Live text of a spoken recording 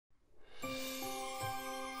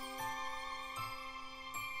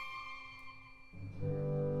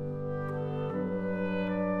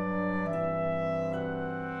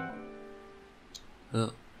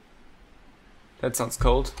Ugh. That sounds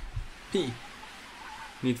cold. P.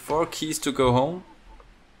 Need 4 keys to go home.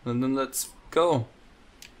 And then let's go.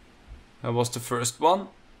 That was the first one.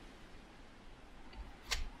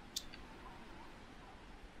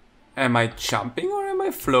 Am I jumping or am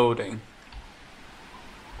I floating?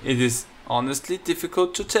 It is honestly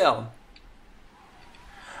difficult to tell.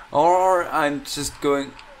 Or I'm just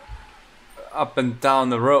going up and down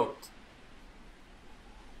the road.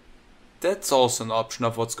 That's also an option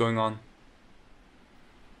of what's going on.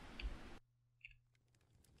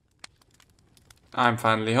 I'm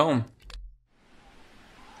finally home.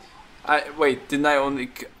 Wait, didn't I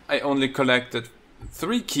only collected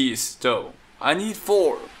 3 keys though? I need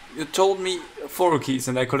 4. You told me 4 keys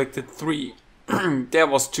and I collected 3. There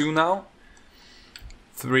was 2 now.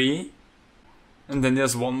 3. And then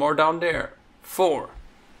there's 1 more down there. 4.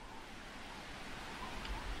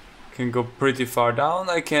 Can go pretty far down.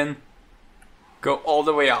 I can go all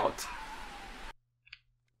the way out.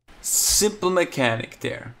 Simple mechanic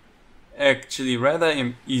there. Actually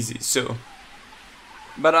rather easy, so.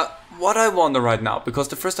 But what I wonder right now, because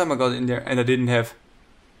the first time I got in there and I didn't have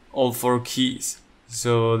all 4 keys.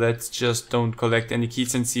 So let's just don't collect any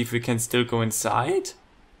keys and see if we can still go inside.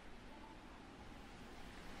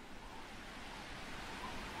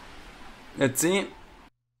 Let's see.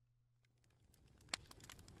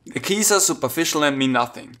 The keys are superficial and mean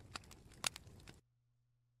nothing.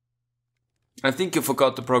 I think you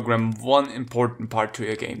forgot to program one important part to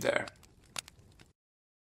your game there.